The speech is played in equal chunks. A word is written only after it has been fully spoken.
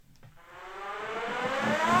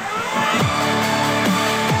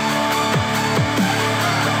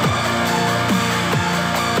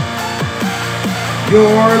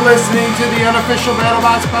You're listening to the Unofficial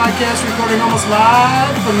BattleBots podcast, recording almost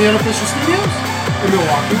live from the Unofficial Studios in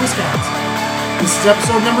Milwaukee, Wisconsin. This is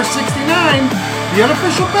episode number 69, the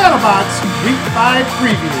Unofficial BattleBots Week 5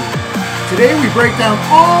 preview. Today we break down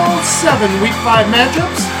all 7 Week 5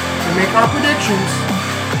 matchups and make our predictions.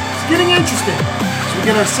 It's getting interesting as we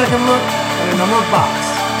get our second look at a number of bots.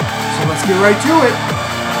 So let's get right to it.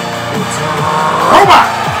 It's a robot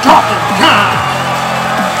talking time!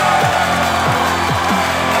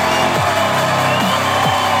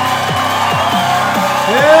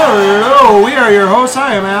 Hello, we are your hosts.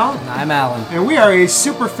 I am Al. And I'm Alan. And we are a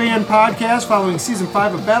super fan podcast following Season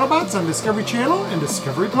 5 of BattleBots on Discovery Channel and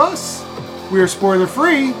Discovery Plus. We are spoiler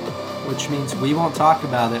free. Which means we won't talk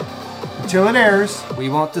about it. Until it airs. We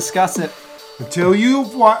won't discuss it. Until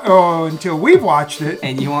until we've watched it.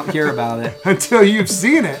 And you won't hear about it. Until you've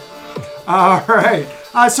seen it. All right.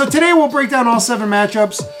 So today we'll break down all 7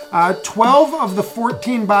 matchups. 12 of the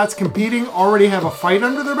 14 bots competing already have a fight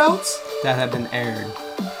under their belts. That have been aired.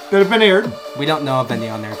 We don't know of any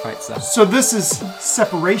on their fights though. So this is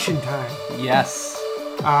separation time. Yes.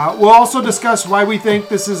 We'll also discuss why we think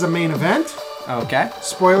this is a main event. Okay.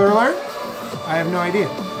 Spoiler alert. I have no idea.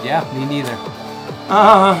 Yeah, me neither.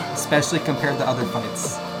 Especially compared to other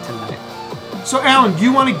fights tonight. So Alan, do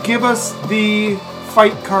you want to give us the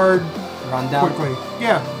fight card rundown? Quickly.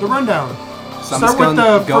 Yeah, the rundown. So Start with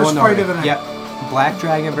the first fight of the night. Yep. Black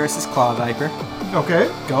Dragon versus Claw Viper.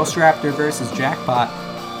 Okay. Ghost Raptor versus Jackbot.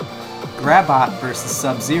 Grabbot versus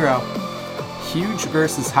Sub-Zero. Huge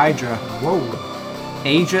versus Hydra. Whoa.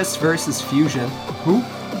 Aegis versus Fusion. Who?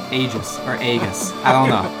 Aegis or Aegis. I don't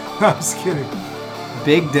know. I was kidding.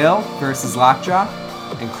 Big Dill versus Lockjaw.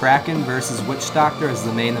 And Kraken versus Witch Doctor is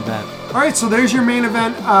the main event. All right, so there's your main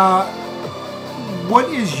event. What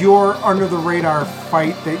is your under-the-radar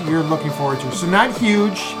fight that you're looking forward to? So not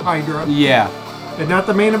huge, Hydra. Yeah. And not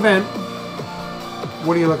the main event.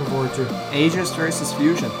 What are you looking forward to? Aegis versus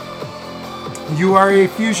Fusion. You are a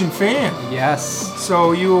Fusion fan. Yes.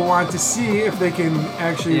 So you will want to see if they can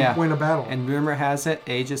actually win a battle. And rumor has it,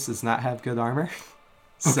 Aegis does not have good armor.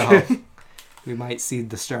 So okay. We might see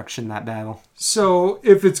destruction in that battle. So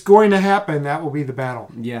if it's going to happen, that will be the battle.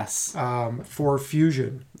 Yes. For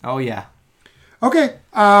Fusion. Oh, yeah. Okay.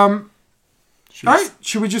 All right.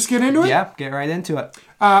 Should we just get into it? Yeah, get right into it.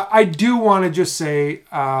 I do want to just say,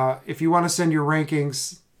 if you want to send your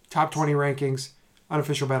rankings, top 20 rankings,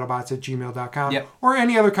 unofficialbattlebots@gmail.com. Yep. Or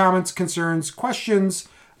any other comments, concerns, questions,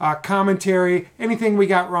 commentary, anything we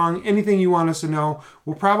got wrong, anything you want us to know,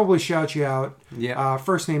 we'll probably shout you out. Yeah.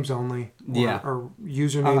 First names only. Or, or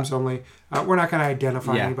usernames only. We're not going to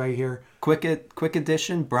identify anybody here. Quick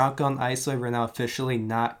addition, Bronco and Iceweaver are now officially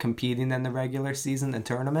not competing in the regular season and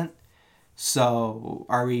tournament. So,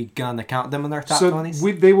 are we going to count them in our top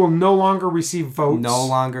 20s? They will no longer receive votes. No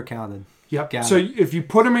longer counted. Yep. If you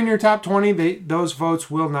put them in your top 20, those votes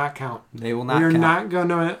will not count. They will not count. We're not going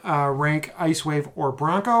to rank Icewave or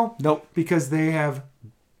Bronco. Nope. Because they have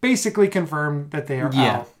basically confirmed that they are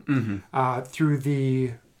out through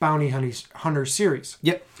the Bounty Hunter series.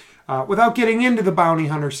 Yep. Without getting into the Bounty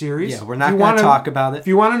Hunter series. Yeah, we're not going to talk about it. If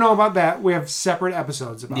you want to know about that, we have separate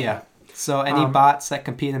episodes about that. So any bots that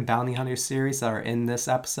compete in Bounty Hunter series that are in this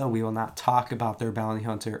episode, we will not talk about their Bounty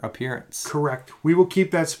Hunter appearance. Correct. We will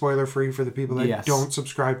keep that spoiler free for the people that don't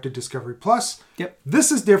subscribe to Discovery Plus. Yep.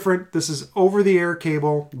 This is different. This is over-the-air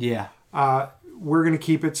cable. Yeah. We're going to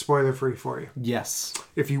keep it spoiler free for you. Yes.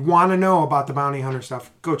 If you want to know about the Bounty Hunter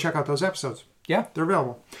stuff, go check out those episodes. Yeah. They're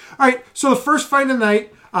available. All right. So the first fight of the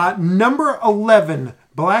night, number 11,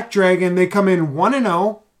 Black Dragon. They come in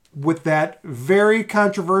 1-0. With that very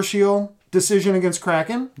controversial decision against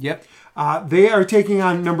Kraken. Yep. They are taking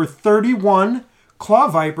on number 31, Claw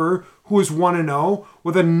Viper, who is 1-0,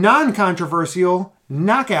 with a non-controversial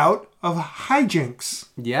knockout of Hijinks.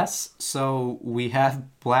 Yes. So we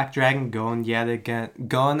have Black Dragon going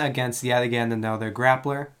against yet again another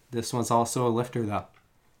grappler. This one's also a lifter, though.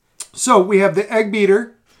 So we have the Egg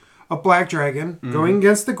Beater of Black Dragon going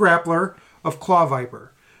against the grappler of Claw Viper.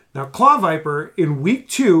 Now, Claw Viper, in week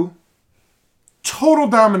 2, total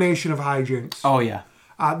domination of Hijinks. Oh, yeah.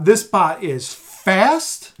 This bot is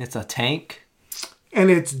fast. It's a tank.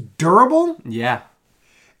 And it's durable. Yeah.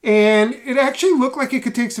 And it actually looked like it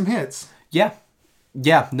could take some hits. Yeah.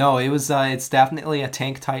 Yeah, no, it was. It's definitely a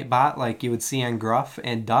tank-type bot like you would see on Gruff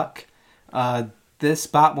and Duck. This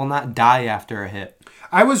bot will not die after a hit.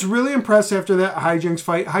 I was really impressed after that Hijinks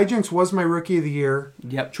fight. Hijinks was my Rookie of the Year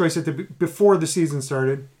choice before the season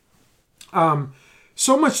started.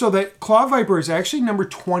 So much so that Claw Viper is actually number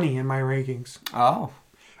 20 in my rankings. Oh.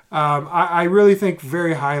 I really think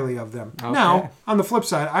very highly of them. Okay. Now, on the flip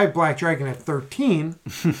side, I have Black Dragon at 13.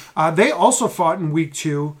 They also fought in week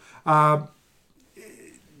 2.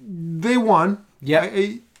 They won. Yep.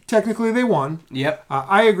 Technically, they won. Yep.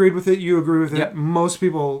 I agreed with it. You agree with it. Yep. Most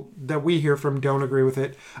people that we hear from don't agree with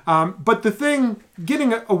it. But the thing,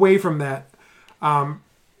 getting away from that,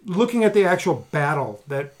 looking at the actual battle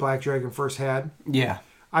that Black Dragon first had, Yeah.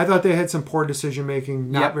 I thought they had some poor decision making,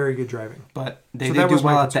 not very good driving. But they did do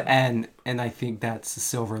well at the end, and I think that's the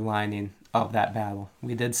silver lining of that battle.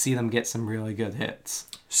 We did see them get some really good hits.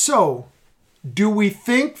 So, do we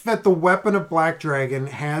think that the weapon of Black Dragon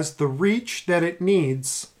has the reach that it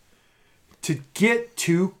needs to get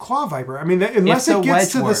to Claw Viper? I mean, unless it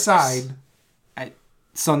gets to the side. I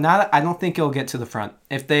don't think it'll get to the front.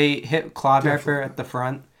 If they hit Claw Viper at the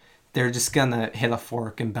front, they're just going to hit a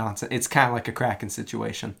fork and bounce it. It's kind of like a Kraken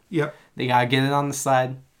situation. Yep. They got to get it on the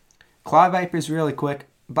side. Claw Viper's really quick.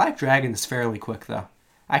 Black Dragon is fairly quick, though.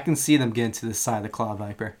 I can see them getting to the side of Claw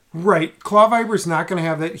Viper. Right. Claw Viper's not going to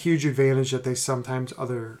have that huge advantage that they sometimes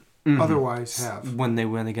otherwise have. When they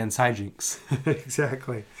win against hijinks.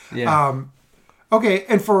 Exactly. Yeah. Okay,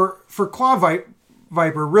 and for Claw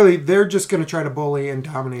Viper, really, they're just going to try to bully and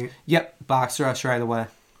dominate. Yep, box rush right away.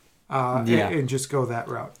 And just go that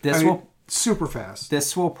route. Super fast.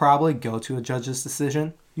 This will probably go to a judge's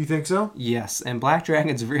decision. You think so? Yes, and Black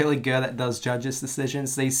Dragon's really good at those judges'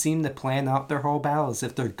 decisions. They seem to plan out their whole battle as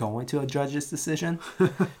if they're going to a judge's decision.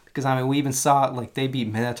 Because, I mean, we even saw it, like, they beat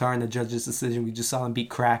Minotaur in the judge's decision. We just saw them beat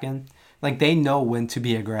Kraken. Like, they know when to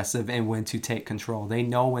be aggressive and when to take control. They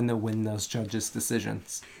know when to win those judges'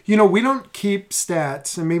 decisions. You know, we don't keep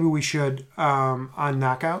stats, and maybe we should, on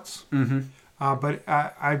knockouts. Mm-hmm. But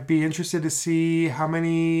I'd be interested to see how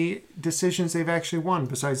many decisions they've actually won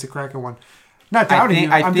besides the Kraken one. Not doubting you.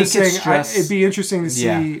 I'm just saying it'd be interesting to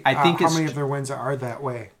see how many of their wins are that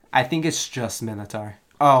way. I think it's just Minotaur.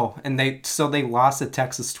 Oh, and they lost a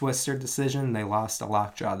Texas Twister decision. They lost a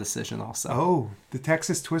Lockjaw decision also. Oh, the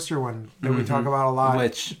Texas Twister one that we talk about a lot.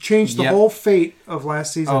 Which changed the whole fate of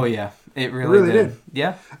last season. Oh, yeah. It really did.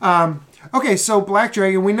 Yeah. Okay, so Black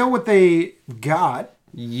Dragon, we know what they got.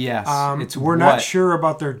 Yes. We're not sure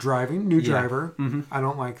about their driving. New driver. Mm-hmm. I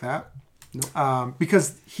don't like that. Nope.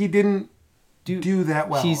 Because he didn't do that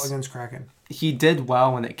well against Kraken. He did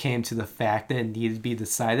well when it came to the fact that it needed to be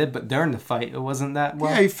decided, but during the fight, it wasn't that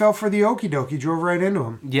well. Yeah, he fell for the okie doke. He drove right into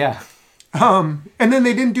him. Yeah. And then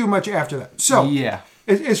they didn't do much after that. So, yeah.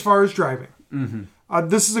 As far as driving, mm-hmm.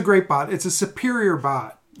 This is a great bot. It's a superior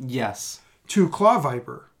bot. Yes. To Claw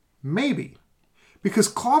Viper. Maybe. Because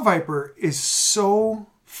Claw Viper is so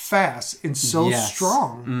fast and so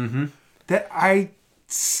strong that I'm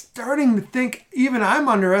starting to think even I'm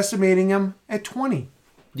underestimating him at 20.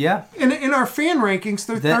 Yeah. In our fan rankings,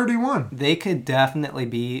 they're 31. They could definitely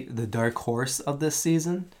be the dark horse of this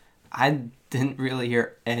season. I didn't really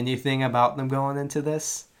hear anything about them going into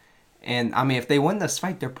this. And, I mean, if they win this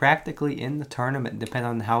fight, they're practically in the tournament, depending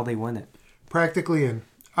on how they win it. Practically in.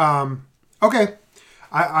 Okay.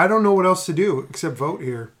 I don't know what else to do except vote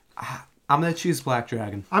here. I'm going to choose Black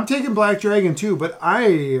Dragon. I'm taking Black Dragon too, but I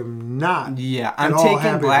am not. Yeah, I'm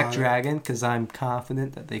taking Black Dragon because I'm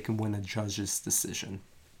confident that they can win a judge's decision.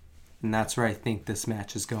 And that's where I think this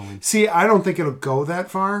match is going. See, I don't think it'll go that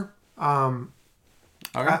far. Okay.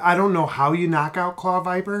 I don't know how you knock out Claw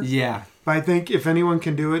Viper. Yeah. But I think if anyone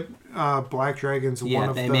can do it, Black Dragon's one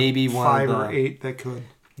of the 5 or 8 that could.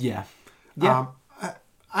 Yeah. Yeah.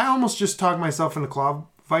 I almost just talk myself into Claw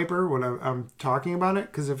Viper when I'm talking about it,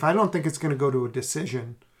 because if I don't think it's going to go to a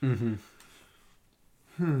decision.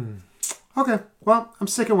 Okay, well, I'm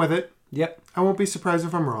sticking with it. Yep. I won't be surprised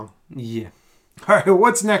if I'm wrong. Yeah. All right,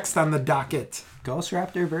 what's next on the docket? Ghost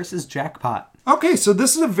Raptor versus Jackpot. Okay, so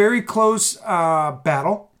this is a very close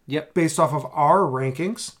battle. Yep. Based off of our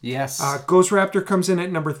rankings. Yes. Ghost Raptor comes in at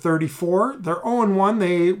number 34. They're 0-1.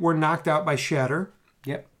 They were knocked out by Shatter.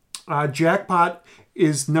 Yep. Jackpot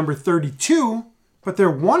is number 32, but they're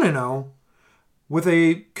 1-0 with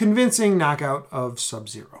a convincing knockout of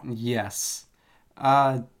Sub-Zero. Yes.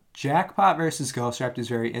 Jackpot versus Ghost Raptor is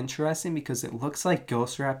very interesting because it looks like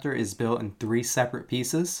Ghost Raptor is built in 3 separate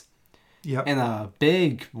pieces. Yep. And a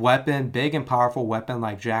big and powerful weapon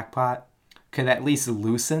like Jackpot could at least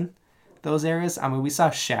loosen those areas. I mean, we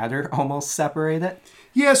saw Shatter almost separate it.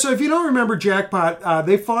 Yeah, so if you don't remember Jackpot,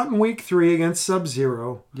 they fought in week 3 against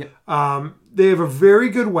Sub-Zero. Yep. They have a very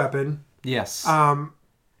good weapon. Yes.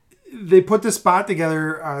 They put this bot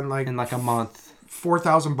together in like a month.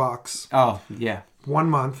 $4,000. Oh, yeah. 1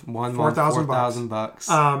 month. 4,000 bucks.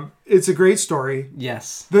 It's a great story.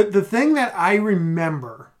 Yes. The thing that I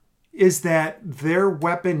remember is that their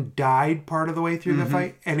weapon died part of the way through the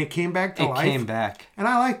fight, and it came back to life. It came back. And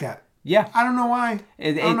I like that. Yeah. I don't know why.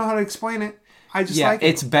 I don't know how to explain it. I just like it.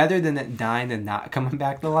 It's better than it dying and not coming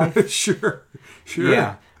back to life. Sure.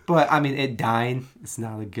 Yeah. But, I mean, it dying is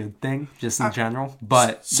not a good thing, just in general.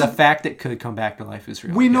 But the fact it could come back to life is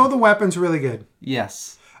really good. We know the weapon's really good.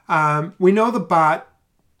 Yes. We know the bot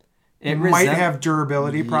might have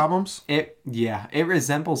durability problems. It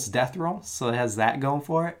resembles Death Roll, so it has that going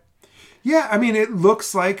for it. Yeah, I mean, it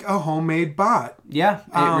looks like a homemade bot. Yeah,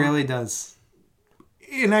 it really does.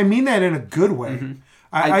 And I mean that in a good way. Mm-hmm.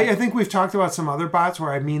 I think we've talked about some other bots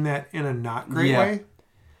where I mean that in a not great way.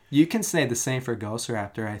 You can say the same for Ghost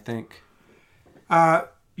Raptor, I think.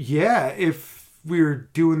 Yeah, if we were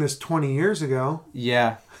doing this 20 years ago.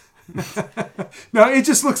 Yeah. No, it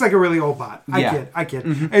just looks like a really old bot. I get.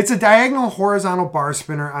 Mm-hmm. It's a diagonal horizontal bar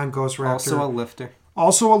spinner on Ghost Raptor.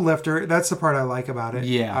 Also a lifter. That's the part I like about it.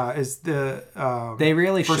 Yeah. Is the they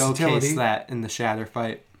really showcase that in the Shatter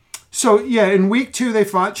fight. So, yeah, in week 2, they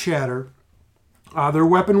fought Shatter. Their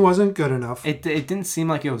weapon wasn't good enough. It didn't seem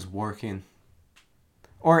like it was working.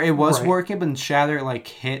 Or it was working, but Shatter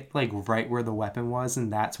hit right where the weapon was,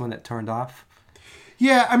 and that's when it turned off.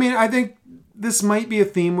 Yeah, I mean, I think this might be a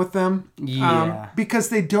theme with them. Yeah. Because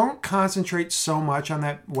they don't concentrate so much on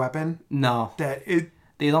that weapon. No. They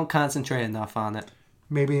don't concentrate enough on it.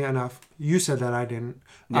 Maybe enough. You said that, I didn't.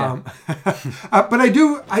 Yeah. But I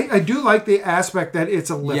do like the aspect that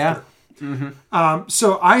it's a lifter. Yeah. Mm-hmm.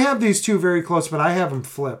 So I have these two very close, but I have them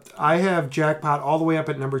flipped. I have Jackpot all the way up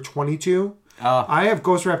at number 22. Oh. I have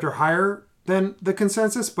Ghost Raptor higher than the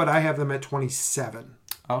consensus, but I have them at 27.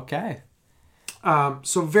 Okay.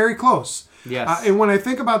 So very close. Yes. And when I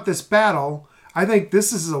think about this battle, I think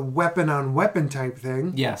this is a weapon-on-weapon type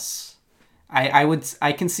thing. Yes.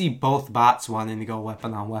 I can see both bots wanting to go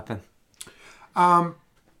weapon-on-weapon.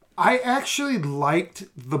 I actually liked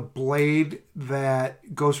the blade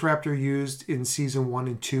that Ghost Raptor used in Season 1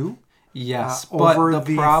 and 2. Yes, over but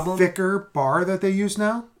the thicker bar that they use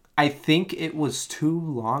now. I think it was too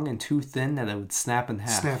long and too thin that it would snap in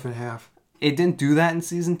half. It didn't do that in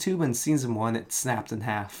Season 2, but in Season 1, it snapped in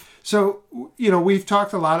half. So, we've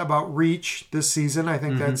talked a lot about reach this season. I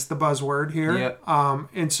think that's the buzzword here. Yep.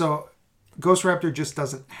 And so, Ghost Raptor just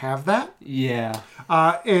doesn't have that. Yeah.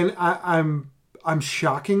 And I'm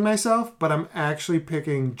shocking myself, but I'm actually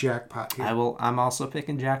picking Jackpot here. I'm also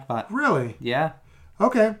picking Jackpot. Really? Yeah.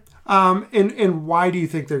 Okay. And why do you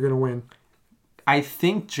think they're going to win? I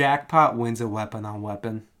think Jackpot wins a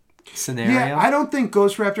weapon-on-weapon scenario. Yeah, I don't think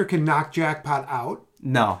Ghost Raptor can knock Jackpot out.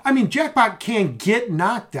 No. I mean, Jackpot can get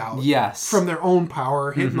knocked out. Yes. From their own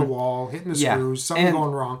power, hitting the wall, hitting the screws, something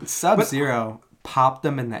going wrong. Sub-Zero popped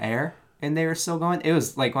them in the air, and they were still going. It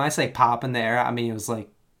was when I say pop in the air, I mean it was 8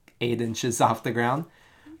 inches off the ground.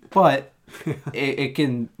 But it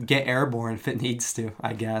can get airborne if it needs to,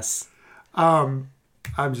 I guess. I'm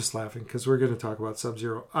just laughing because we're going to talk about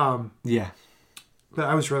Sub-Zero. Yeah. But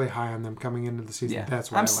I was really high on them coming into the season. Yeah.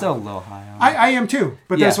 That's why I'm still a little high on them. I am too,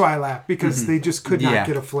 but that's why I laugh because they just could not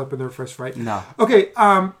get a flip in their first fight. No. Okay,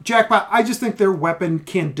 Jackpot, I just think their weapon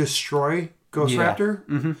can destroy Ghost Raptor.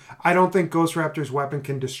 Mm-hmm. I don't think Ghost Raptor's weapon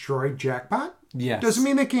can destroy Jackpot. Yes. Doesn't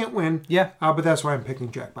mean they can't win. Yeah. But that's why I'm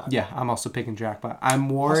picking Jackpot. Yeah, I'm also picking Jackpot. I'm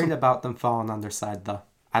worried about them falling on their side, though.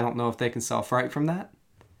 I don't know if they can self-right from that.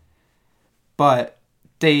 But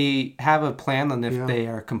they have a plan on if they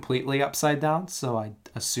are completely upside down, so I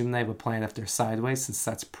assume they have a plan if they're sideways, since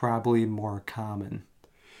that's probably more common.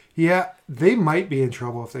 Yeah, they might be in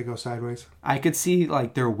trouble if they go sideways. I could see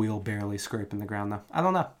their wheel barely scraping the ground, though. I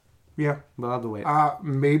don't know. Yeah. We'll have to wait.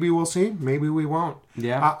 Maybe we'll see. Maybe we won't.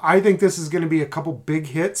 Yeah. I think this is going to be a couple big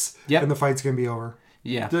hits, and the fight's going to be over.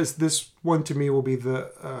 Yeah. This one, to me, will be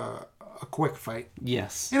a quick fight.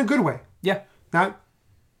 Yes. In a good way. Yeah. Not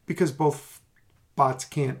because both bots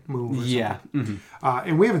can't move. Yeah. Mm-hmm.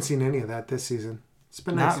 And we haven't seen any of that this season. It's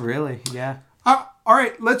been nice. Not really, yeah. All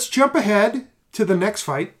right, let's jump ahead to the next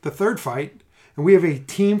fight, the third fight. And we have a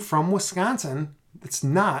team from Wisconsin that's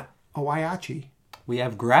not a Waiachi. We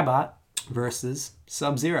have Grabot versus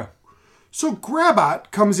Sub-Zero. So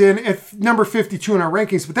Grabot comes in at number 52 in our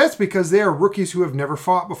rankings, but that's because they are rookies who have never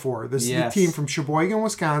fought before. This is the team from Sheboygan,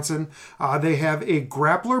 Wisconsin. They have a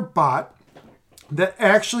grappler bot that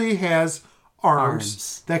actually has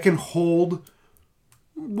arms that can hold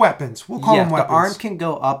weapons. We'll call them weapons. The arm can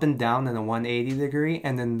go up and down in a 180 degree,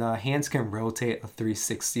 and then the hands can rotate a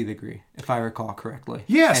 360 degree, if I recall correctly.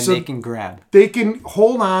 Yeah, and so they can grab. They can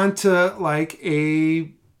hold on to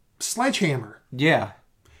a sledgehammer. Yeah.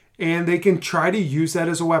 And they can try to use that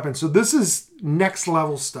as a weapon. So this is next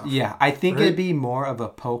level stuff. Yeah, I think it'd be more of a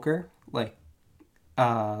poker,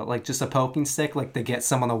 like just a poking stick, like to get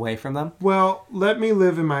someone away from them? Well, let me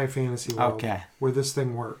live in my fantasy world. Okay. Where this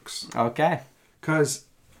thing works. Okay. Because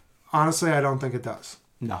honestly, I don't think it does.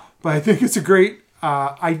 No. But I think it's a great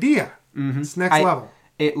idea. Mm-hmm. It's next level.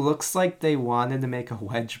 It looks like they wanted to make a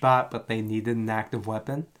wedge bot, but they needed an active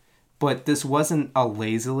weapon. But this wasn't a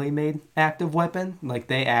lazily made active weapon. Like,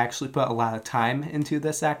 they actually put a lot of time into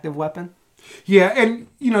this active weapon. Yeah, and,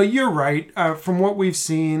 you're right. From what we've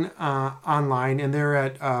seen online, and they're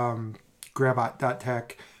at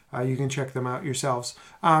grabot.tech, you can check them out yourselves.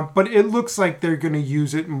 But it looks like they're going to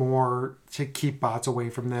use it more to keep bots away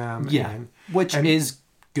from them. Yeah, which is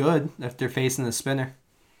good if they're facing a spinner.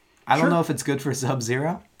 I don't know if it's good for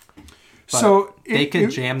Sub-Zero. So they could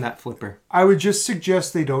jam that flipper. I would just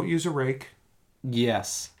suggest they don't use a rake.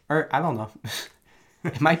 Yes. Or, I don't know.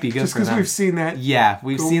 It might be good just for them. because we've seen that. Yeah,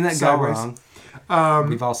 we've seen it go sideways. wrong.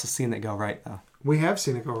 We've also seen it go right, though. We have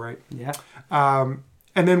seen it go right. Yeah.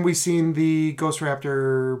 And then we've seen the Ghost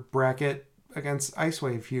Raptor bracket against Ice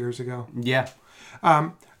Wave years ago. Yeah.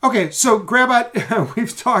 Okay, so Grabot,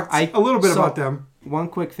 we've talked a little bit about them. One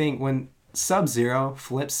quick thing. When Sub-Zero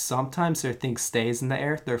flips, sometimes their thing stays in the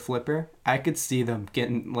air, their flipper. I could see them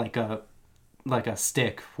getting like a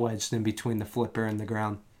stick wedged in between the flipper and the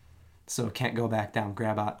ground. So it can't go back down.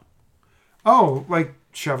 Grabot. Oh, like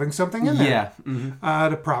shoving something in there. Yeah. Mm-hmm.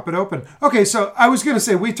 To prop it open. Okay, so I was going to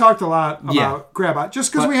say, we talked a lot about Grabot,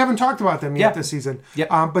 just because we haven't talked about them yet this season. Yep.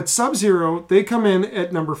 But Sub-Zero, they come in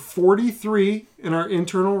at number 43 in our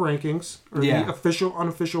internal rankings, or the official,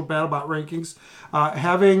 unofficial BattleBot rankings,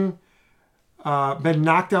 having been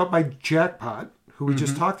knocked out by Jackpot, who we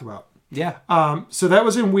just talked about. Yeah. So that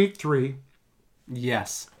was in week 3.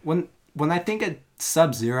 Yes. When I think of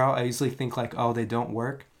Sub-Zero, I usually think like, oh, they don't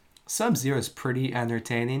work. Sub-Zero is pretty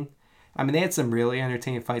entertaining. I mean, they had some really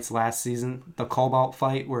entertaining fights last season. The Cobalt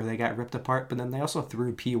fight where they got ripped apart, but then they also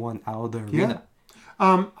threw P1 out of the arena.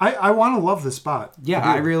 I want to love the spot. Yeah,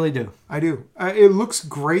 I really do. I do. It looks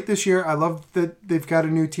great this year. I love that they've got a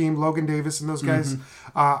new team, Logan Davis and those guys.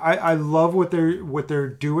 Mm-hmm. I love what they're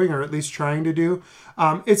doing, or at least trying to do.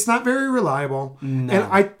 It's not very reliable. No. And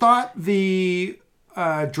I thought the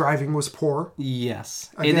driving was poor. Yes.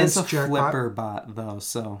 It is a flipper bot, though,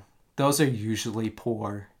 so those are usually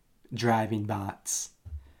poor driving bots.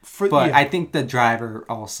 I think the driver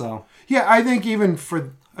also. Yeah, I think even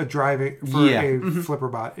for a flipper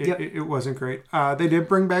bot, it wasn't great. They did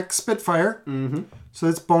bring back Spitfire, so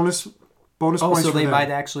that's bonus points. Oh, so they might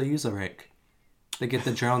actually use a rake to get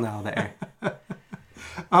the drone out of the air.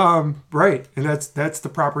 Right, and that's the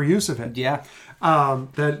proper use of it. Yeah,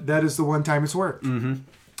 that is the one time it's worked.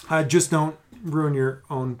 Mm-hmm. Just don't ruin your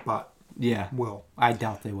own bot. Yeah, I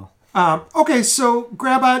doubt they will. Okay, so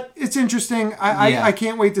Grabot, it's interesting. I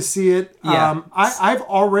can't wait to see it. Yeah. I've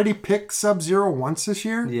already picked Sub-Zero once this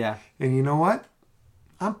year. Yeah. And you know what?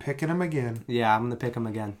 I'm picking him again. Yeah, I'm going to pick him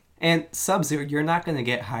again. And Sub-Zero, you're not going to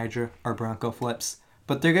get Hydra or Bronco flips,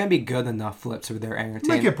 but they're going to be good enough flips where they're entertaining. You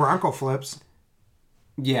might get Bronco flips.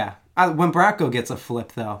 Yeah. When Bronco gets a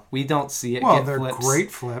flip, though, we don't see it get flips. Well, they're great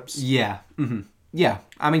flips. Yeah. Mm-hmm. Yeah,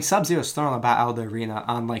 I mean, Sub-Zero's thrown about out of the arena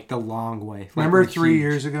on, like, the long way. Like, remember 3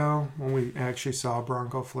 years ago when we actually saw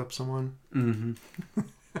Bronco flip someone? Mm-hmm.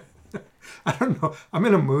 I don't know. I'm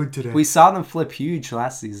in a mood today. We saw them flip huge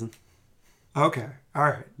last season. Okay. All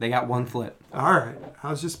right. They got one flip. All right. I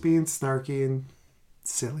was just being snarky and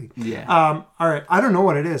silly. Yeah. All right. I don't know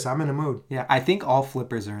what it is. I'm in a mood. Yeah, I think all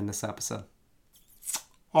flippers are in this episode.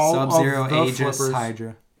 All Sub-Zero, of the Aegis, flippers.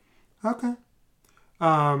 Hydra. Okay.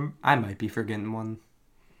 I might be forgetting one.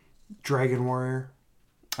 Dragon Warrior.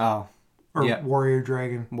 Oh. Or Warrior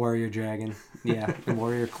Dragon. Warrior Dragon. Yeah. The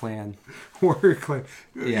Warrior Clan. Warrior Clan.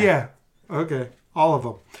 Yeah. Okay. All of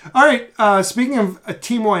them. All right. Speaking of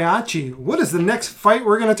Team Waiachi, what is the next fight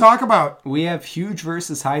we're going to talk about? We have Huge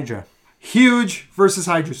versus Hydra. Huge versus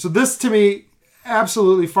Hydra. So this, to me,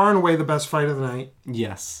 absolutely far and away the best fight of the night.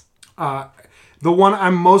 Yes. The one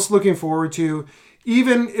I'm most looking forward to.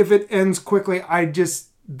 Even if it ends quickly,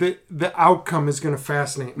 the outcome is going to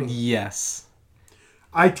fascinate me. Yes.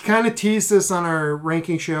 I kind of teased this on our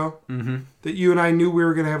ranking show, that you and I knew we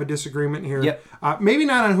were going to have a disagreement here. Yep. Maybe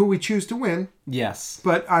not on who we choose to win. Yes.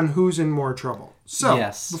 But on who's in more trouble. So,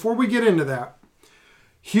 before we get into that,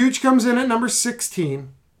 Huge comes in at number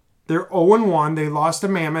 16. They're 0-1. They lost to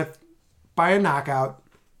Mammoth by a knockout.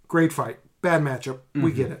 Great fight. Bad matchup.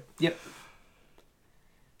 We get it. Yep.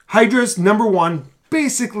 Hydra's number 1.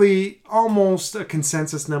 Basically, almost a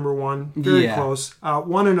consensus number 1. Very close.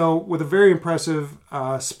 1-0 with a very impressive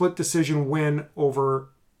split decision win over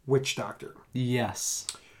Witch Doctor. Yes.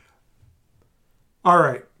 All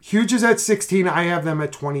right. Huge is at 16. I have them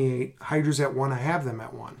at 28. Hydra's at 1. I have them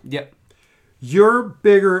at 1. Yep. You're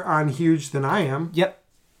bigger on Huge than I am. Yep.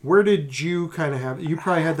 Where did you kind of have... You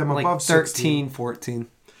probably had them like above 13, 16. 14.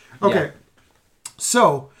 Okay. Yeah.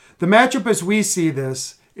 So, the matchup as we see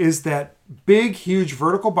this is that big, huge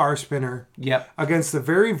vertical bar spinner against the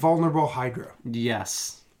very vulnerable Hydra.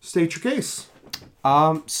 Yes. State your case.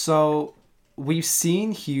 So we've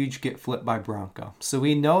seen Huge get flipped by Bronco. So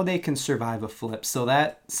we know they can survive a flip. So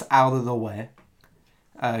that's out of the way.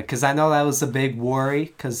 Because I know that was a big worry.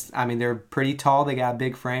 Because, I mean, they're pretty tall. They got a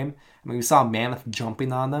big frame. I mean, we saw Mammoth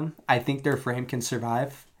jumping on them. I think their frame can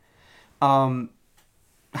survive.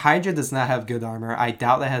 Hydra does not have good armor. I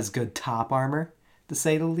doubt that has good top armor, to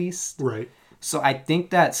say the least. Right. So I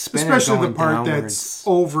think that spinner especially going the part downwards, that's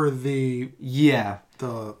over the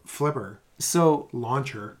flipper. So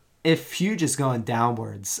launcher. If Huge is going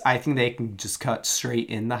downwards, I think they can just cut straight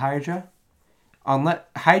in the Hydra. Unless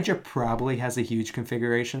Hydra probably has a Huge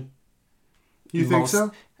configuration. You think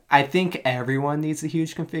so? I think everyone needs a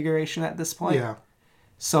Huge configuration at this point. Yeah.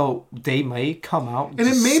 So they might come out. And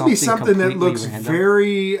it may be something that looks random.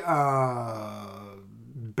 very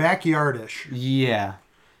backyardish. Yeah.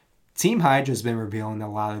 Team Hydra's been revealing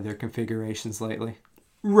a lot of their configurations lately.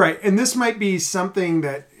 Right. And this might be something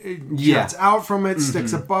that jets out from it,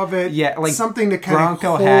 sticks above it. Yeah, like something to kind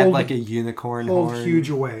Bronco of had like a unicorn horn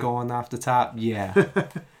Huge away. Going off the top. Yeah.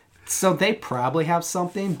 So they probably have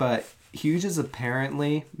something, but Huge has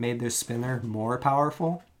apparently made their spinner more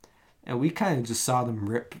powerful. And we kind of just saw them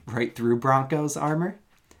rip right through Bronco's armor.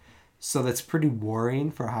 So that's pretty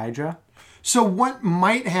worrying for Hydra. So what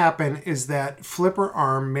might happen is that flipper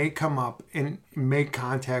arm may come up and make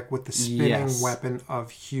contact with the spinning weapon of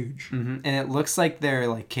Huge. Mm-hmm. And it looks like they're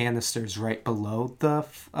like canisters right below the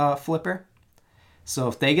flipper. So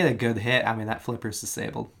if they get a good hit, I mean, that flipper's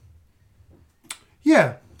disabled.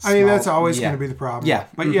 Yeah. I mean, that's always going to be the problem. Yeah.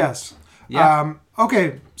 But yes. Yeah.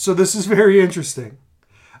 Okay. So this is very interesting.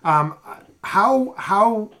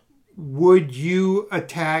 How would you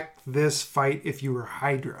attack this fight if you were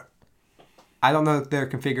Hydra? I don't know their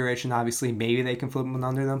configuration, obviously. Maybe they can flip one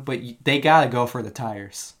under them, but they got to go for the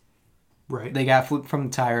tires. Right. They got to flip from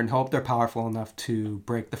the tire and hope they're powerful enough to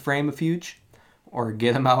break the frame of Huge or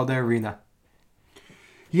get them out of the arena.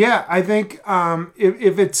 Yeah, I think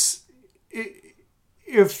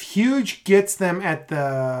if Huge gets them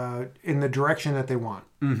in the direction that they want,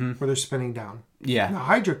 where they're spinning down. Yeah. Now,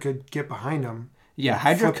 Hydra could get behind them. Yeah,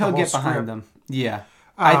 Hydra could get behind them. Yeah.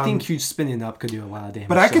 I think Huge spinning up could do a lot of damage.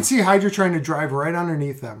 But I could see Hydra trying to drive right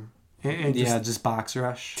underneath them. And just box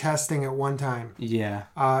rush. Testing at one time. Yeah.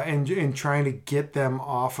 And trying to get them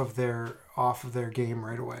off of their game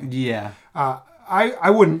right away. Yeah.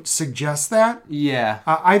 I wouldn't suggest that. Yeah.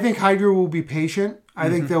 I think Hydra will be patient. I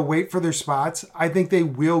think they'll wait for their spots. I think they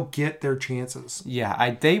will get their chances.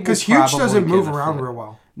 Yeah, because Huge doesn't move around real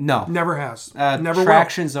well. No. Never has. Never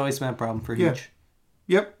Traction's always been a problem for Huge.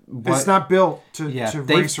 Yep. It's not built to race around.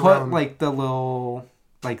 They put like the little,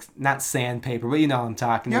 like, not sandpaper, but you know what I'm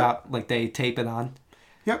talking about. Like they tape it on.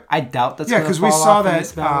 Yep. I doubt that's because we saw that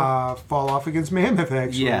fall off against Mammoth,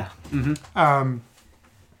 actually. Yeah. Mm-hmm.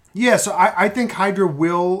 So I think Hydra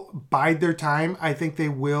will bide their time. I think they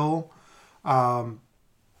will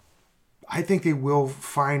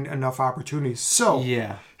find enough opportunities. So,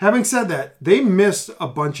 having said that, they missed a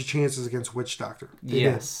bunch of chances against Witch Doctor. They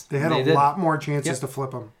did. They had a lot more chances to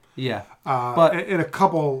flip them. Yeah. But in a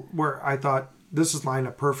couple where I thought this is lined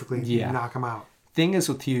up perfectly to knock them out. Thing is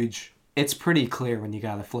with Huge, it's pretty clear when you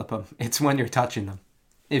got to flip them. It's when you're touching them.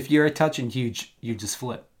 If you're touching Huge, you just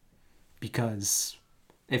flip. Because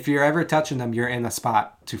if you're ever touching them, you're in a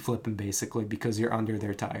spot to flip them, basically, because you're under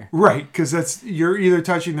their tire. Right, because you're either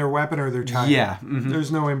touching their weapon or their tire. Yeah. Mm-hmm.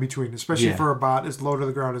 There's no in between, especially for a bot as low to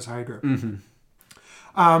the ground as Hydra.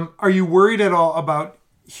 Are you worried at all about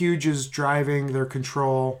Huge's driving, their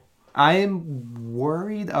control? I am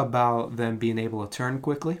worried about them being able to turn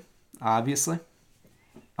quickly, obviously.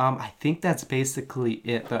 I think that's basically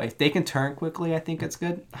it, though. If they can turn quickly, I think it's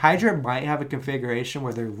good. Hydra might have a configuration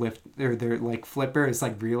where their like flipper is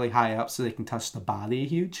like really high up, so they can touch the body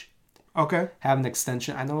Huge. Okay. Have an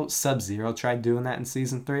extension. I know Sub-Zero tried doing that in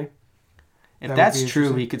season 3. If That that's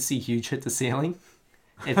true, we could see Huge hit the ceiling.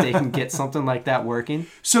 If they can get something like that working.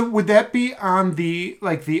 So would that be on the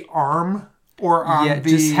arm or on the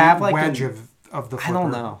just have like wedge of the flipper? I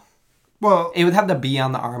don't know. Well, it would have to be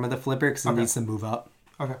on the arm of the flipper because it needs to move up.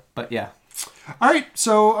 Okay. But yeah. All right.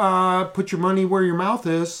 So put your money where your mouth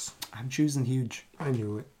is. I'm choosing Huge. I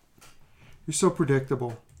knew it. You're so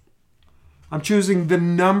predictable. I'm choosing the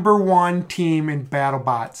number 1 team in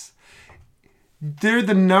BattleBots. They're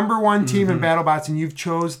the number one team in BattleBots, and you've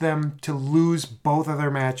chose them to lose both of their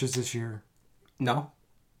matches this year. No.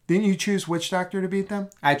 Didn't you choose Witch Doctor to beat them?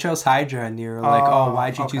 I chose Hydra, and you're like, oh,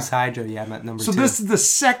 why'd you choose Hydra? Yeah, I'm at number 2. So this is the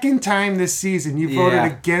second time this season you voted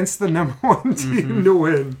against the number one team to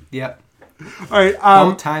win. Yep. All right.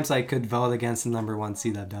 Both times I could vote against the number 1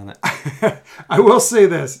 seed, I've done it. I will say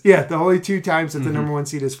this. Yeah, the only 2 times that the number 1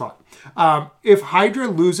 seed is fought. If Hydra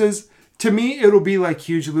loses, to me, it'll be like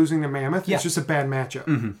Huge losing to Mammoth. Yeah. It's just a bad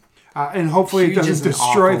matchup. And hopefully Huge it doesn't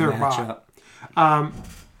destroy their bot.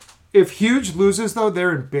 If Huge loses, though,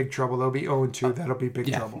 they're in big trouble. They'll be 0-2. That'll be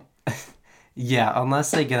big trouble. Yeah,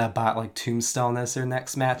 unless they get a bot like Tombstone as their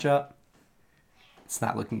next matchup, it's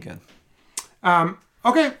not looking good.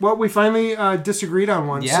 Okay, well, we finally disagreed on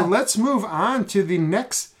one. Yeah. So let's move on to the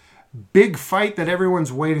next big fight that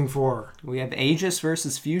everyone's waiting for. We have Aegis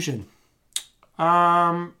versus Fusion.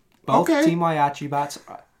 Both Team Waiachi bots.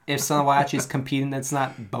 If Son of Waiachi is competing, it's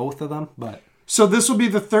not both of them, but... So this will be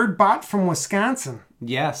the third bot from Wisconsin.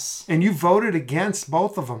 Yes. And you voted against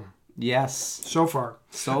both of them. Yes. So far.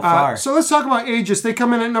 So let's talk about Aegis. They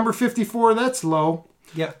come in at number 54. That's low.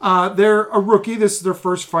 Yep. They're a rookie. This is their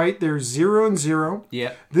first fight. They're 0-0.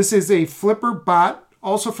 Yep. This is a flipper bot,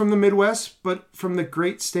 also from the Midwest, but from the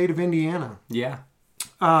great state of Indiana. Yeah.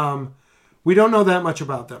 We don't know that much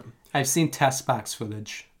about them. I've seen test box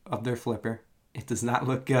footage of their flipper. It does not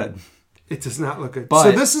look good. It does not look good. But,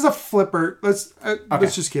 so this is a flipper. Let's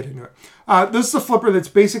just get into it. This is a flipper that's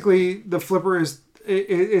basically, the flipper is,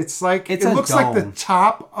 it's like, it looks dome. Like the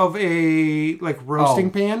top of a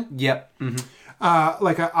roasting pan. Yep.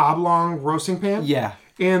 Like an oblong roasting pan. Yeah.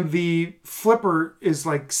 And the flipper is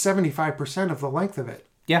like 75% of the length of it.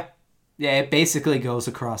 Yeah. Yeah, it basically goes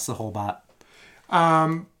across the whole bot.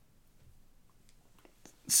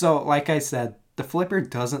 So, like I said, the flipper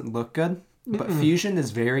doesn't look good, but Fusion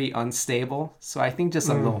is very unstable. So I think just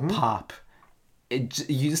a little pop.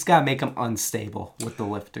 You just got to make them unstable with the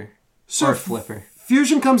lifter or flipper.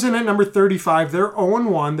 Fusion comes in at number 35. They're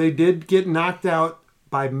 0-1. They did get knocked out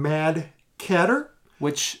by Mad Catter,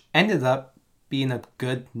 which ended up being a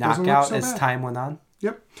good knockout as time went on.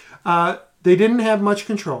 Yep. They didn't have much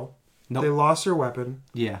control. Nope. They lost their weapon.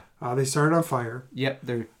 Yeah. They started on fire. Yep.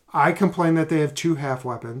 I complain that they have 2 half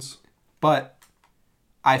weapons. But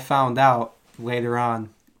I found out later on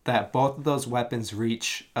that both of those weapons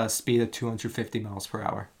reach a speed of 250 miles per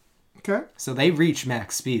hour. Okay. So they reach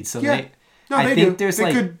max speed. So yeah. I think there's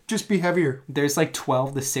they could just be heavier. There's like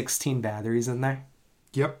 12 to 16 batteries in there.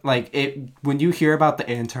 Yep. When you hear about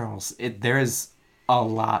the internals, there is a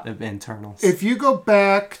lot of internals. If you go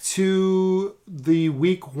back to the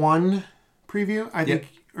week 1 preview, I think,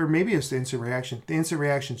 or maybe it's the instant reaction. The instant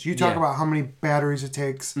reactions. You talk about how many batteries it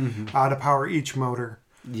takes to power each motor.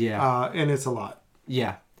 Yeah. And it's a lot.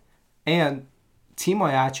 Yeah. And Team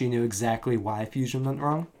Waiachi knew exactly why Fusion went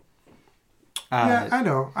wrong. Yeah, I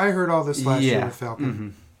know. I heard all this last year with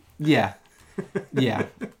Falcon. Yeah. Yeah.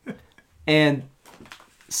 And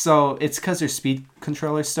so it's because their speed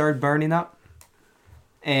controllers started burning up.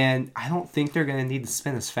 And I don't think they're going to need to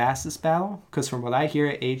spin as fast this battle. Because from what I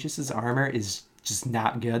hear, Aegis' armor is just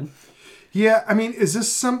not good. Yeah, I mean, is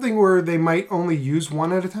this something where they might only use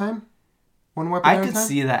one at a time? One weapon at a time? I could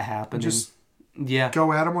see that happening. Just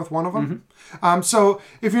go at them with one of them? So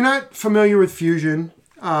if you're not familiar with Fusion,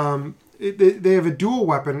 they have a dual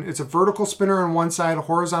weapon. It's a vertical spinner on one side, a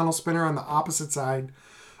horizontal spinner on the opposite side.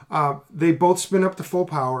 They both spin up to full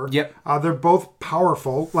power. Yep. They're both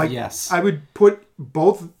powerful. Yes. I would put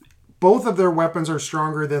both of their weapons are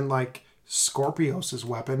stronger than Scorpios'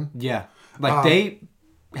 weapon. Yeah. They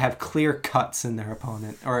have clear cuts in their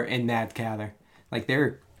opponent or in Mad Cather.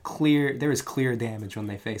 There is clear damage when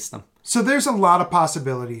they face them. So there's a lot of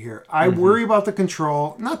possibility here. I worry about the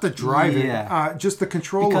control, not the driving, just the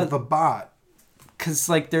control of the bot. Because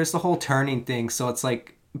there's the whole turning thing, so it's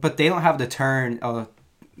but they don't have to turn a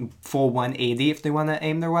full 180 if they want to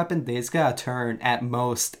aim their weapon. They just gotta turn at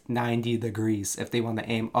most 90 degrees if they want to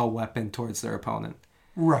aim a weapon towards their opponent.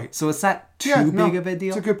 Right. So it's not too big of a deal.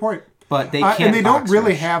 It's a good point. But they can't. And they don't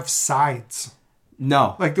really have sides.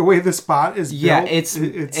 No. The way this bot is built. Yeah,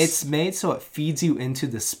 it's made so it feeds you into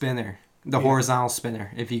the spinner, the horizontal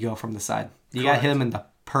spinner, if you go from the side. You got to hit them in the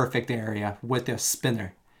perfect area with the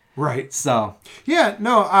spinner. Right. So. Yeah,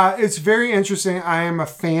 no, it's very interesting. I am a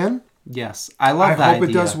fan. Yes. I love that I hope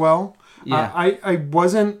it does well. Yeah. I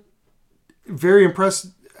wasn't very impressed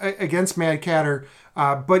against Mad Catter,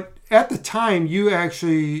 but at the time, you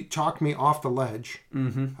actually talked me off the ledge.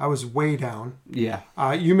 I was way down. Yeah.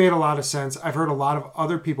 You made a lot of sense. I've heard a lot of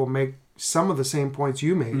other people make some of the same points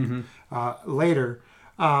you made later.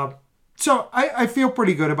 So I feel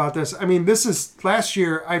pretty good about this. I mean, this is last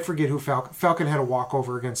year. I forget who Falcon had a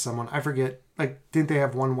walkover against someone. I forget. Like, didn't they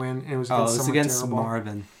have one win? And it was against someone against terrible.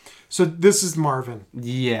 Marvin. So this is Marvin.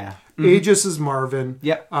 Yeah. Aegis is Marvin.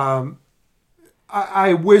 Yep.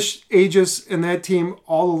 I wish Aegis and that team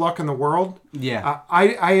all the luck in the world. Yeah.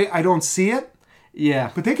 I don't see it.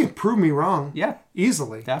 Yeah. But they can prove me wrong. Yeah.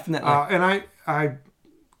 Easily. Definitely. And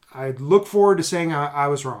I look forward to saying I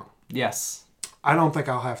was wrong. Yes. I don't think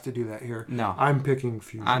I'll have to do that here. No. I'm picking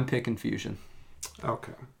Fusion. I'm picking Fusion.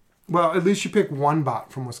 Okay. Well, at least you picked one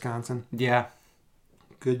bot from Wisconsin. Yeah.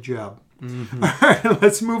 Good job. Mm-hmm. All right,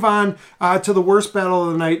 let's move on to the worst battle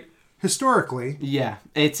of the night historically. Yeah.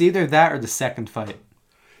 It's either that or the second fight.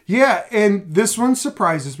 Yeah, and this one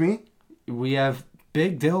surprises me. We have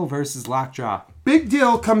Big Dill versus Lockjaw. Big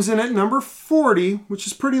Dill comes in at number 40, which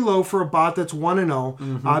is pretty low for a bot that's 1-0.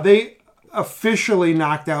 Mm-hmm. They officially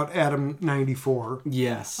knocked out Adam 94.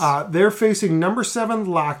 Yes. They're facing number 7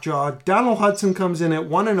 Lockjaw. Donald Hudson comes in at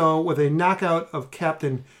 1-0 with a knockout of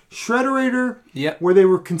Captain Shredderator, where they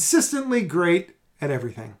were consistently great at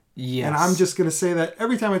everything. Yes. And I'm just going to say that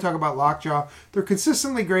every time I talk about Lockjaw, they're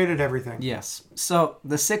consistently great at everything. Yes. So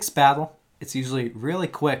the 6th battle, it's usually really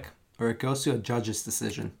quick or it goes to a judge's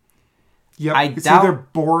decision. Yep. It's either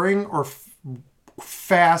boring or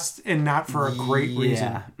fast and not for a great reason.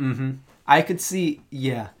 Yeah. Mm-hmm. I could see,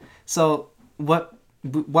 So what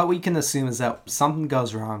we can assume is that something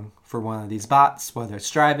goes wrong for one of these bots, whether it's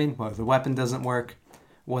driving, whether the weapon doesn't work,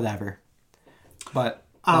 whatever. But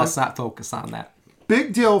let's not focus on that.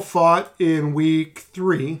 Big Deal fought in week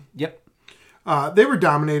 3. Yep. They were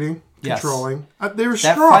dominating, controlling. They were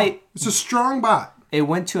strong. Fight, it's a strong bot. It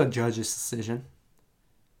went to a judge's decision.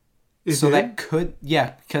 That could,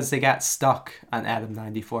 because they got stuck on Adam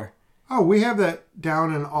 94. Oh, we have that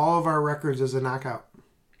down in all of our records as a knockout.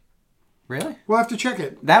 Really? We'll have to check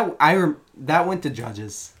it. That went to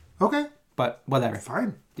judges. Okay. But whatever.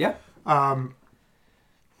 Fine. Yeah.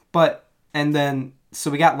 So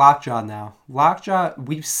we got Lockjaw now. Lockjaw,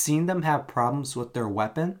 we've seen them have problems with their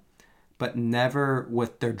weapon, but never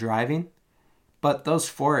with their driving. But those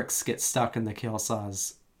forks get stuck in the kill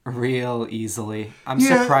saws real easily. I'm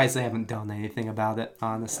surprised they haven't done anything about it,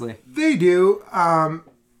 honestly. They do.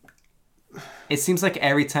 It seems like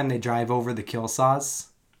every time they drive over the kill saws,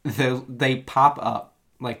 they pop up.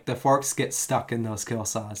 Like, the forks get stuck in those kill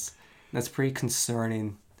saws. That's pretty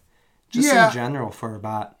concerning. Just in general for a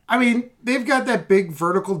bot. I mean, they've got that big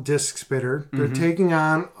vertical disc spitter. They're taking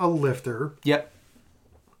on a lifter. Yep.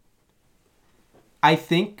 I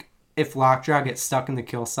think if Lockjaw gets stuck in the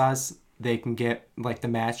kill saws, they can get, the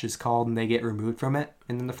match is called and they get removed from it,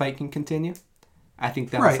 and then the fight can continue. I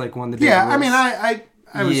think that was, one of the big rules. I mean,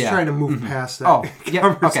 I was trying to move past that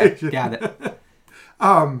conversation. Okay, got it.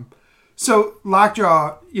 So,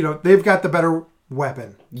 Lockjaw, they've got the better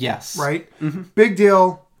weapon. Yes. Right? Mm-hmm. Big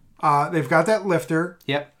Deal, they've got that lifter.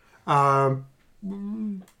 Yep.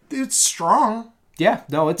 It's strong. Yeah,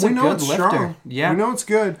 no, it's a good lifter. Strong. Yeah. We know it's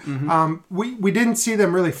good. Mm-hmm. We didn't see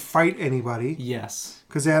them really fight anybody. Yes.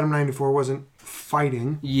 Because Adam 94 wasn't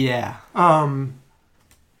fighting. Yeah.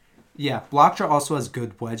 Yeah, Lockjaw also has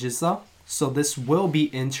good wedges, though. So this will be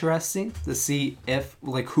interesting to see if,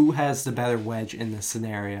 who has the better wedge in this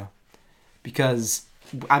scenario. Because,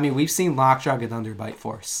 I mean, we've seen Lockjaw get under bite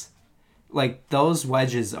force. Those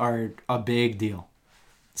wedges are a big deal.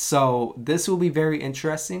 So this will be very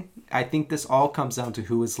interesting. I think this all comes down to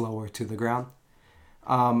who is lower to the ground.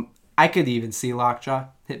 I could even see Lockjaw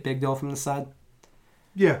hit Big Dill from the side.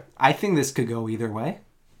 Yeah. I think this could go either way.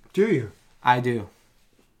 Do you? I do.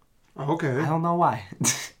 Okay. I don't know why.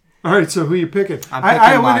 All right, so who are you picking?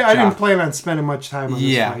 I didn't plan on spending much time on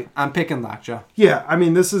this fight. I'm picking Lockjaw. Yeah, I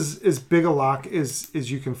mean, this is as big a lock as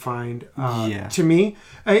you can find to me.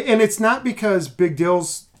 And it's not because Big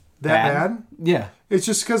Dill's that bad. Yeah. It's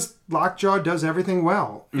just because Lockjaw does everything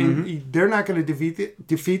well. Mm-hmm. And they're not going to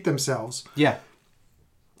defeat themselves. Yeah.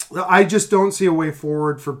 I just don't see a way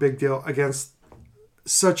forward for Big Dill against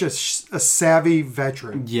such a savvy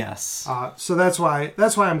veteran. Yes. So that's why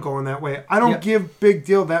I'm going that way. I don't give Big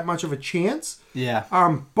Deal that much of a chance. Yeah.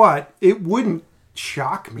 But it wouldn't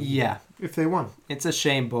shock me. Yeah. If they won. It's a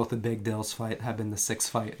shame both the Big Dill's fight have been the 6th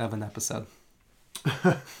fight of an episode.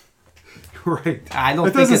 Right. I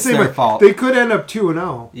don't think it's their fault. They could end up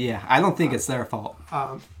 2-0. Yeah. I don't think it's their fault.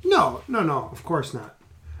 No. Of course not.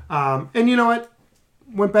 And you know what?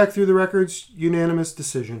 Went back through the records. Unanimous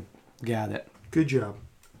decision. Got it. Good job.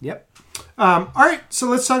 Yep. All right, so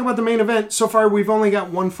let's talk about the main event. So far, we've only got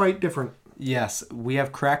one fight different. Yes, we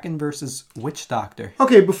have Kraken versus Witch Doctor.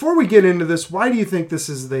 Okay, before we get into this, why do you think this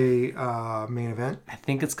is the main event? I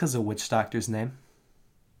think it's because of Witch Doctor's name.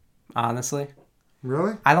 honestly.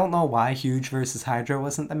 Really? I don't know why Huge versus Hydra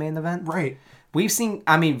wasn't the main event. Right. We've seen,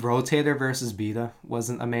 Rotator versus Beta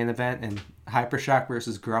wasn't a main event, and Hypershock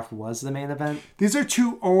versus Gruff was the main event. These are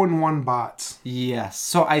 2 0-1 bots. Yes.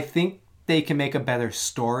 So I think they can make a better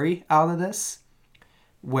story out of this,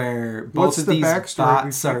 where both of these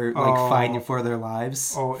bots are fighting for their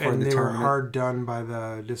lives. Oh, for and the they tournament. were hard done by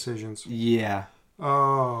the decisions. Yeah.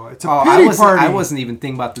 Oh, it's a pity party. I wasn't even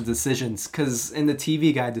thinking about the decisions, because in the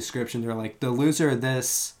TV guide description, they're like, the loser of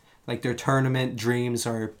this, like their tournament dreams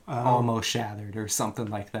are almost shattered or something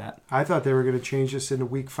like that. I thought they were going to change this into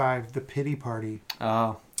week 5, the pity party.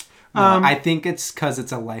 Oh. No, I think it's because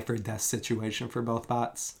it's a life or death situation for both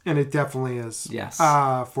bots. And it definitely is. Yes.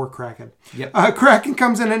 For Kraken. Yep. Kraken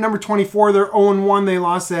comes in at number 24. They're 0-1. They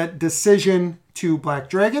lost that decision to Black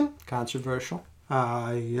Dragon. Controversial.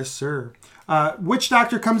 Yes, sir. Witch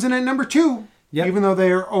Doctor comes in at number 2. Yep. Even though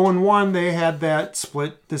they are 0-1, they had that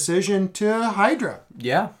split decision to Hydra.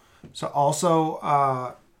 Yeah. So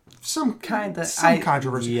also some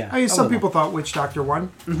controversy. Yeah. Some people thought Witch Doctor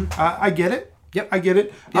won. Mm-hmm. I get it. Yep. I get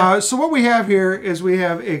it. Yep. So what we have here is we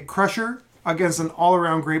have a Crusher against an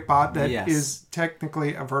all-around great bot that is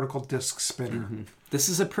technically a vertical disc spinner. Mm-hmm. This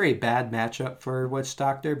is a pretty bad matchup for Witch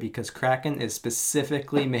Doctor, because Kraken is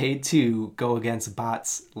specifically made to go against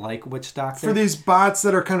bots like Witch Doctor. For these bots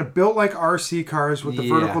that are kind of built like RC cars with the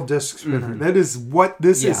vertical disc spinner. Mm-hmm. That is what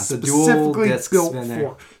this is specifically built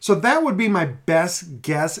for. So that would be my best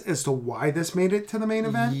guess as to why this made it to the main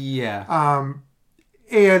event. Yeah.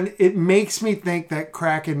 And it makes me think that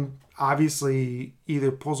Kraken obviously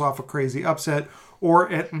either pulls off a crazy upset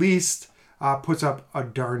or at least puts up a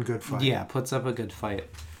darn good fight. Yeah, puts up a good fight.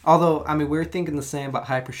 Although, we were thinking the same about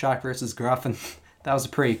Hypershock versus Gruff, and that was a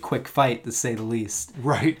pretty quick fight, to say the least.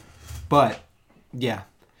 Right. But, yeah.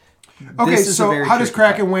 Okay, so how does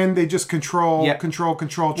Kraken win? They just control, try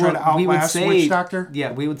to outlast Witch Doctor?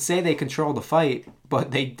 Yeah, we would say they control the fight, but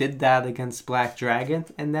they did that against Black Dragon,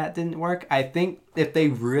 and that didn't work. I think if they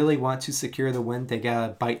really want to secure the win, they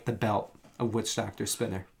gotta bite the belt of Witch Doctor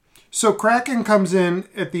Spinner. So Kraken comes in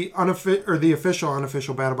at the official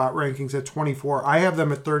unofficial BattleBot rankings at 24. I have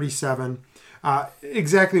them at 37.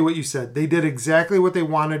 Exactly what you said. They did exactly what they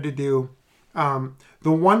wanted to do.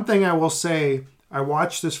 The one thing I will say, I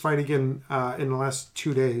watched this fight again in the last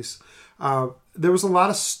 2 days. There was a lot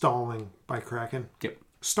of stalling by Kraken. Yep.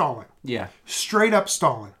 Stalling. Yeah. Straight up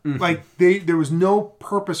stalling. Mm-hmm. Like there was no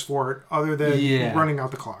purpose for it other than running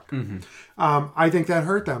out the clock. Mm-hmm. I think that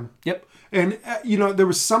hurt them. Yep. And, there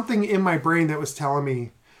was something in my brain that was telling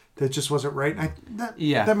me that just wasn't right.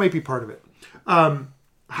 That might be part of it.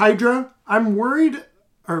 Hydra, I'm worried.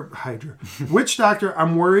 Or Hydra. Witch Doctor,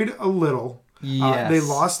 I'm worried a little. Yes. They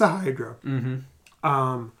lost to Hydra.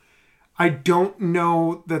 Mm-hmm. I don't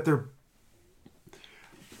know that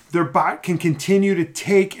their bot can continue to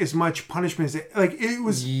take as much punishment as it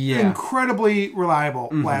was incredibly reliable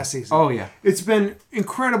last season. Oh yeah, it's been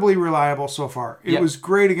incredibly reliable so far. It was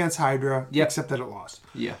great against Hydra, except that it lost.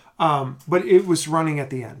 Yeah, but it was running at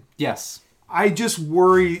the end. Yes, I just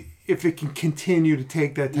worry if it can continue to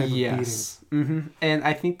take that type of beating. Mm-hmm. And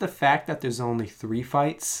I think the fact that there's only 3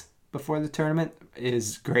 fights before the tournament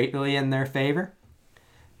is greatly in their favor.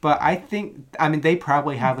 But I think, they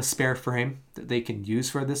probably have a spare frame that they can use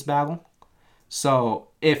for this battle. So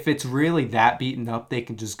if it's really that beaten up, they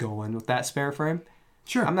can just go in with that spare frame.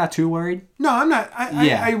 Sure. I'm not too worried. No, I'm not.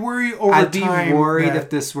 I worry over time. I'd be worried if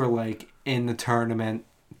this were in the tournament.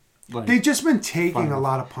 They've just been taking a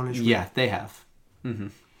lot of punishment. Yeah, they have.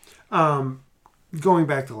 Mm-hmm. Going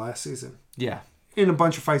back to last season. Yeah. In a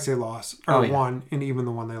bunch of fights they lost, or won, and even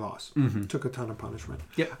the one they lost. Mm-hmm. Took a ton of punishment.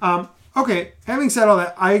 Yep. Okay, having said all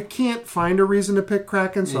that, I can't find a reason to pick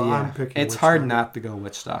Kraken, so I'm picking It's hard not to go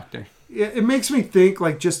Witch Doctor. It makes me think,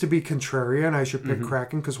 just to be contrarian, I should pick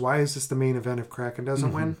Kraken, because why is this the main event if Kraken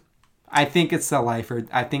doesn't win? I think it's I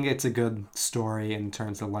think it's a good story in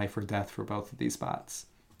terms of life or death for both of these bots.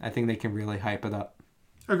 I think they can really hype it up.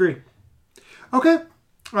 Agree. Okay,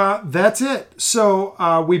 that's it.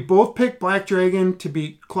 So we both picked Black Dragon to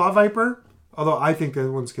beat Claw Viper. Although I think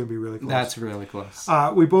that one's going to be really close. That's really close.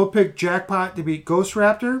 We both picked Jackpot to beat Ghost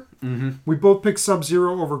Raptor. Mm-hmm. We both picked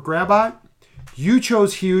Sub-Zero over Grabot. You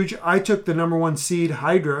chose Huge. I took the number 1 seed,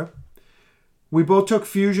 Hydra. We both took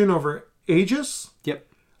Fusion over Aegis. Yep.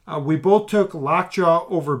 We both took Lockjaw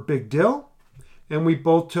over Big Dill. And we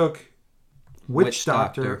both took Witch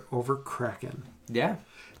Doctor over Kraken. Yeah.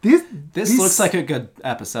 This looks like a good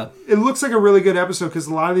episode. It looks like a really good episode because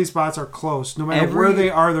a lot of these bots are close. No matter where they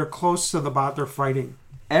are, they're close to the bot they're fighting.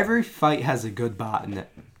 Every fight has a good bot in it.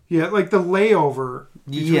 Yeah, the layover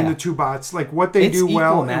between the two bots. What they do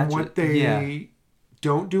well and what they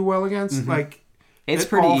don't do well against. Like, it's it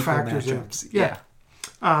pretty all equal factors in. matchups. Yeah.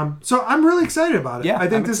 So I'm really excited about it. Yeah, I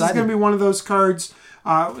think I'm this is excited. going to be one of those cards.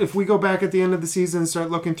 If we go back at the end of the season and start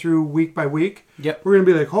looking through week by week, Yep. we're going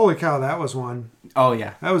to be like, holy cow, that was one. Oh,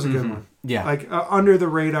 yeah. That was a good one. Yeah. Like, under the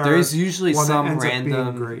radar. There's usually one that some ends up being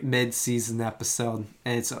random great. mid-season episode,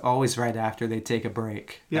 and it's always right after they take a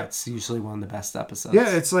break. Yeah. That's usually one of the best episodes. Yeah,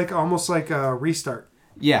 it's like almost like a restart.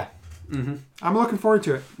 Yeah. I'm looking forward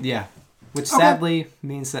to it. Yeah. Which sadly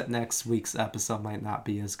means that next week's episode might not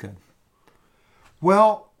be as good.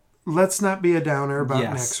 Well, let's not be a downer about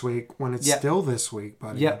Yes. next week when it's Yep. still this week,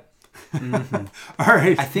 buddy. Yep. All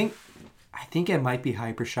right. I think it might be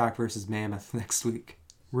Hypershock versus Mammoth next week.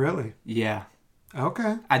 Really? Yeah.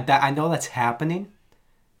 Okay. I know that's happening.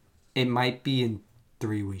 It might be in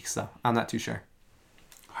 3 weeks, though. I'm not too sure.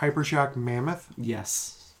 Hypershock Mammoth?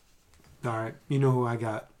 Yes. All right. You know who I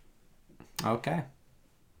got. Okay.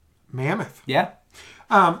 Mammoth. Yeah.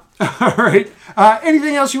 All right.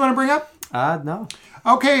 Anything else you want to bring up? No.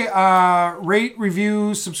 Okay. Rate,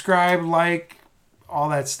 review, subscribe, like, all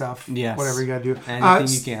that stuff. Yes. Whatever you got to do. Anything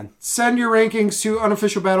you can. Send your rankings to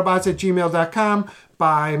unofficialbattlebots@gmail.com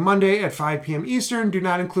by Monday at 5 p.m. Eastern. Do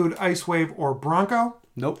not include Ice Wave or Bronco.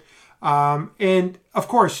 Nope. And, of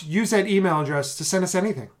course, use that email address to send us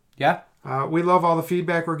anything. Yeah. We love all the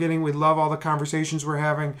feedback we're getting. We love all the conversations we're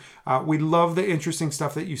having. We love the interesting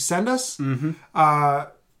stuff that you send us. I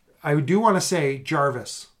do want to say,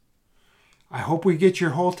 Jarvis, I hope we get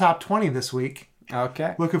your whole top 20 this week.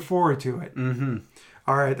 Okay. Looking forward to it.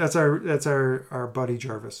 All right, that's our buddy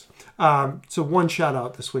Jarvis. So one shout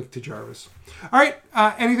out this week to Jarvis. All right,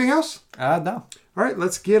 anything else? No. All right,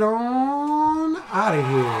 let's get on out of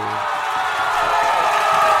here.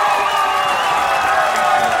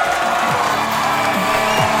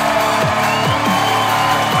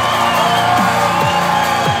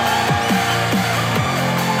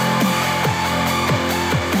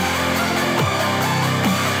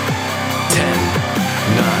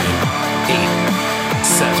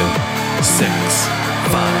 Seven, 6,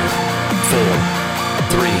 5,